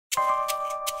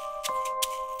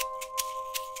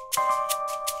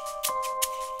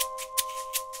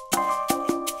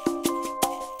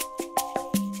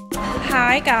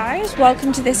Hi guys,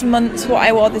 welcome to this month's What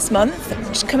I Wore This Month.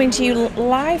 Just coming to you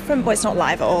live from, well it's not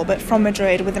live at all, but from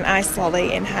Madrid with an ice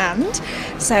lolly in hand.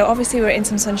 So obviously we're in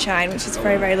some sunshine, which is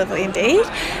very, very lovely indeed.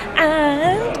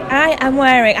 And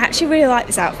I actually really like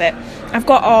this outfit. I've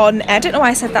got on, I don't know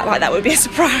why I said that like that would be a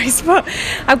surprise, but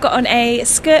I've got on a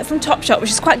skirt from TOPSHOP,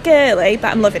 which is quite girly,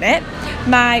 but I'm loving it.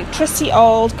 My trusty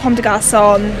old Comme des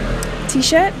Garçons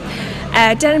t-shirt.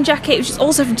 Denim jacket, which is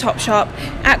also from TOPSHOP.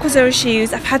 AQUAZZURA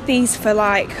shoes. I've had these for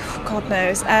like, God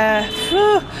knows,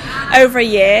 over a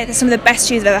year. They're some of the best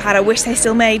shoes I've ever had. I wish they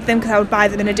still made them because I would buy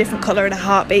them in a different colour in a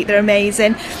heartbeat. They're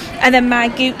amazing. And then my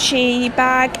Gucci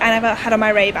bag, and I've had on my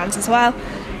Ray-Bans as well.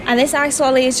 And this ice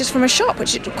lolly is just from a shop,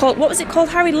 which is called, what was it called?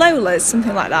 Harry Lola's,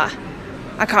 something like that.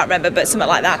 I can't remember, but something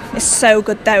like that. It's so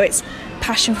good though. It's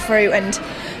passion fruit and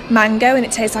mango, and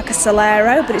it tastes like a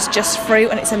Solero, but it's just fruit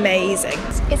and it's amazing.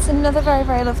 It's another very,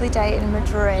 very lovely day in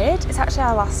Madrid. It's actually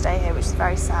our last day here, which is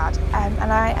very sad.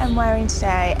 And I am wearing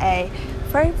today a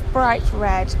very bright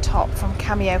red top from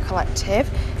Cameo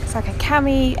Collective. It's like a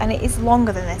cami, and it is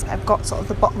longer than this, but I've got sort of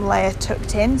the bottom layer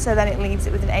tucked in, so then it leaves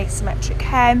it with an asymmetric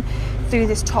hem through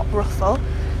this top ruffle.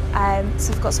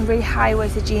 So I've got some really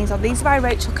high-waisted jeans on. These are by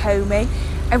Rachel COMME.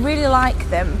 I really like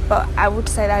them, but I would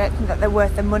say that I don't think that they're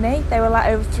worth the money. They were like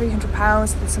over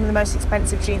 £300. They're some of the most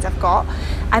expensive jeans I've got,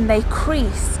 and they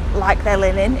crease like they're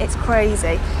linen. It's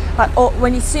crazy. Like,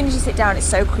 as soon as you sit down, it's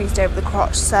so creased over the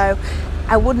crotch. So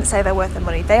I wouldn't say they're worth the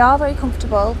money. They are very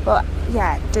comfortable, but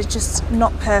yeah, they're just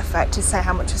not perfect to say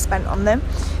how much I spent on them.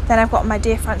 Then I've got my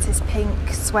Dear Francis pink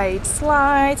suede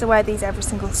slides. I wear these every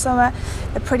single summer.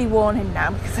 They're pretty worn in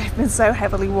now because they've been so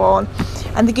heavily worn.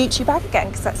 And the Gucci bag again,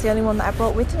 because that's the only one that I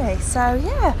brought with me. So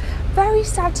yeah, very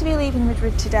sad to be leaving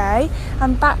Madrid today.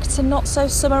 I'm back to not so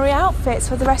summery outfits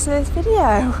for the rest of this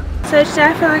video. So today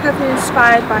I feel like I've been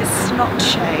inspired by snot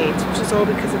shades, which is all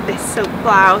because of this silk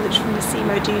blouse, which is from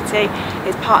MASSIMO DUTTI.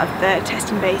 It's part of the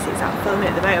testing basics I'm filming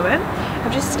at the moment.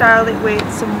 I've just styled it with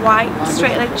some white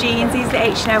straight leg jeans. These are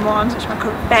the H&M ones, which are my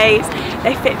current faves.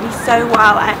 They fit me so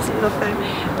well, I absolutely love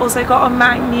them. Also got on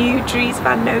my new DRIES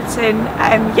Van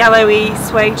Noten yellowy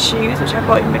suede shoes, which I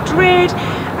bought in Madrid.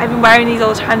 I've been wearing these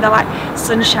all the time. They're like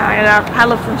sunshine, and I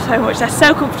love them so much. They're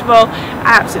so comfortable.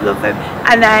 I absolutely love them.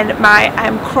 And then my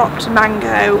cropped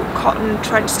mango cotton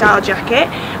trench style jacket.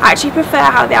 I actually prefer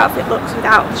how the outfit looks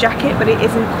without the jacket, but it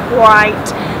isn't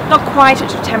not quite up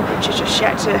to temperature just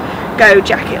yet to go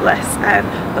jacketless.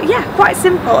 But yeah, quite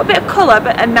simple. A bit of colour,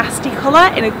 but a nasty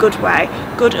colour in a good way.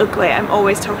 Good ugly. I'm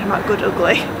always talking about good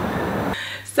ugly.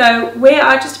 So we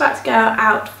are just about to go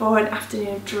out for an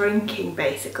afternoon of drinking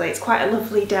basically. It's quite a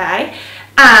lovely day,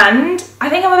 and I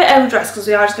think I'm a bit overdressed because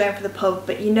we are just going for the pub,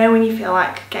 but you know when you feel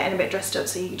like getting a bit dressed up,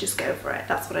 so you just go for it.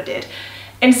 That's what I did.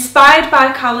 Inspired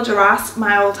by Carla Duras,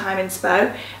 my all-time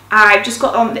inspo. I've just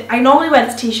got on, I normally wear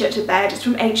this t-shirt to bed. It's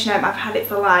from H&M. I've had it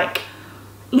for like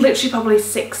literally probably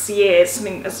 6 years,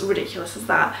 something as ridiculous as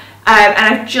that. And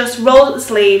I've just rolled up the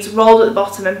sleeves, rolled at the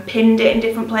bottom and pinned it in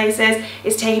different places.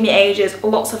 It's taken me ages,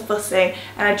 lots of fussing,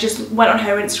 and I just went on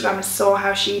her Instagram and saw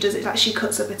how she does it. Like, she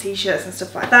cuts up her t-shirts and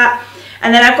stuff like that.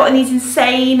 And then I've got these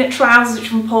insane trousers, which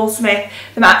are from Paul Smith.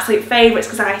 They're my absolute favourites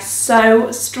because I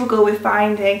so struggle with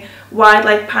finding wide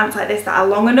leg pants like this that are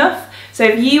long enough. So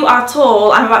if you are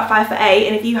tall, I'm about 5'8",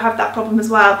 and if you have that problem as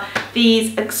well,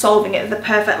 these are solving it. They're the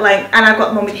perfect length. And I've got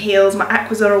them on with heels, my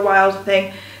AQUAZZURA Wild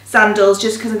thing sandals,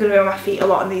 just because I'm going to be on my feet a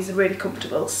lot, and these are really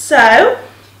comfortable. So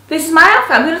this is my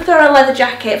outfit. I'm going to throw on a leather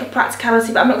jacket for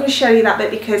practicality, but I'm not going to show you that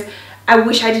bit because I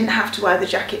wish I didn't have to wear the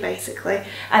jacket basically.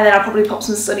 And then I'll probably pop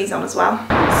some sunnies on as well.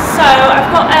 So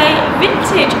I've got a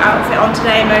vintage outfit on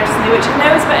today, mostly, which I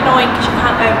know is a bit annoying because you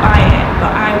can't go buy it,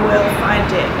 but I will find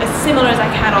it as similar as I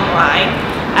can online.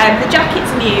 The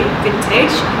jacket's new,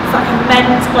 vintage. It's like a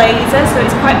men's blazer, so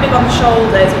it's quite big on the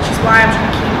shoulders, which is why I'm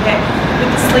trying to keep it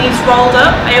with the sleeves rolled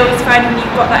up. I always find when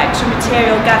you've got that extra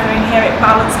material gathering here, it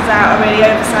balances out a really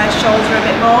oversized shoulder a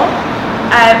bit more.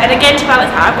 And again, to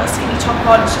balance out, I've got a skinny top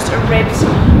on. It's just a ribbed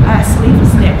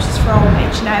sleeveless knit, which is from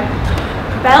H&M.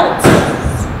 Belt.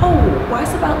 Oh, where's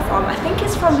the belt from? I think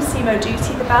it's from MASSIMO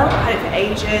DUTTI, the belt. I've had it for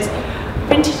ages.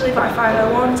 Vintage Levi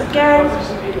 501s again.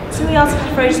 Something else I've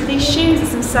had for ages. These shoes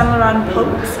are some Saint Laurent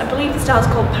pumps. I believe the style's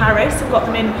called Paris. I've got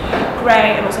them in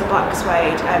grey and also black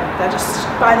suede. They're just,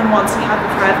 buy them once and you have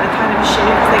them forever kind of a shoe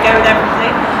because they go with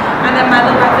everything. And then my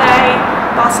LOEWE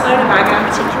Barcelona bag. I'm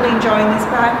particularly enjoying this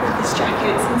bag with this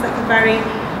jacket. It seems like a very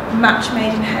match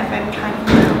made in heaven kind of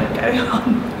moment going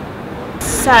on.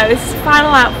 So this is the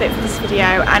final outfit for this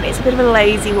video, and it's a bit of a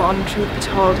lazy one, truth be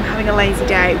told. I'm having a lazy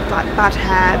day with like bad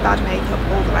hair, bad makeup,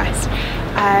 all the rest.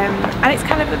 And it's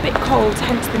kind of a bit cold,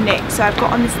 hence the knit. So I've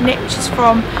got on this knit which is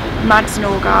from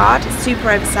NORGAARD. It's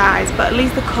super oversized, but at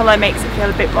least the colour makes it feel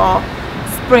a bit more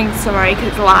spring summery because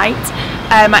it's light.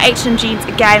 My H&M jeans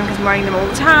again because I'm wearing them all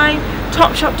the time.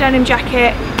 TOPSHOP denim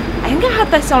jacket. I think I had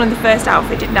this on in the first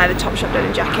outfit, didn't I? The TOPSHOP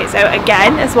denim jacket. So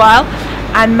again as well.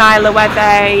 And my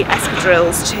LOEWE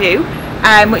espadrilles too,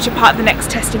 which are part of the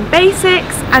next testing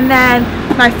basics. And then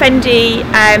my FENDI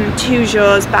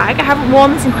Toujours bag. I haven't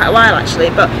worn this in quite a while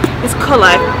actually, but this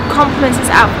colour complements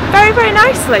this out very, very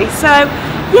nicely. So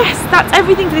yes, that's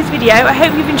everything for this video. I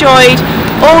hope you've enjoyed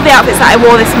all the outfits that I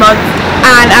wore this month,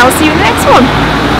 and I will see you in the next one.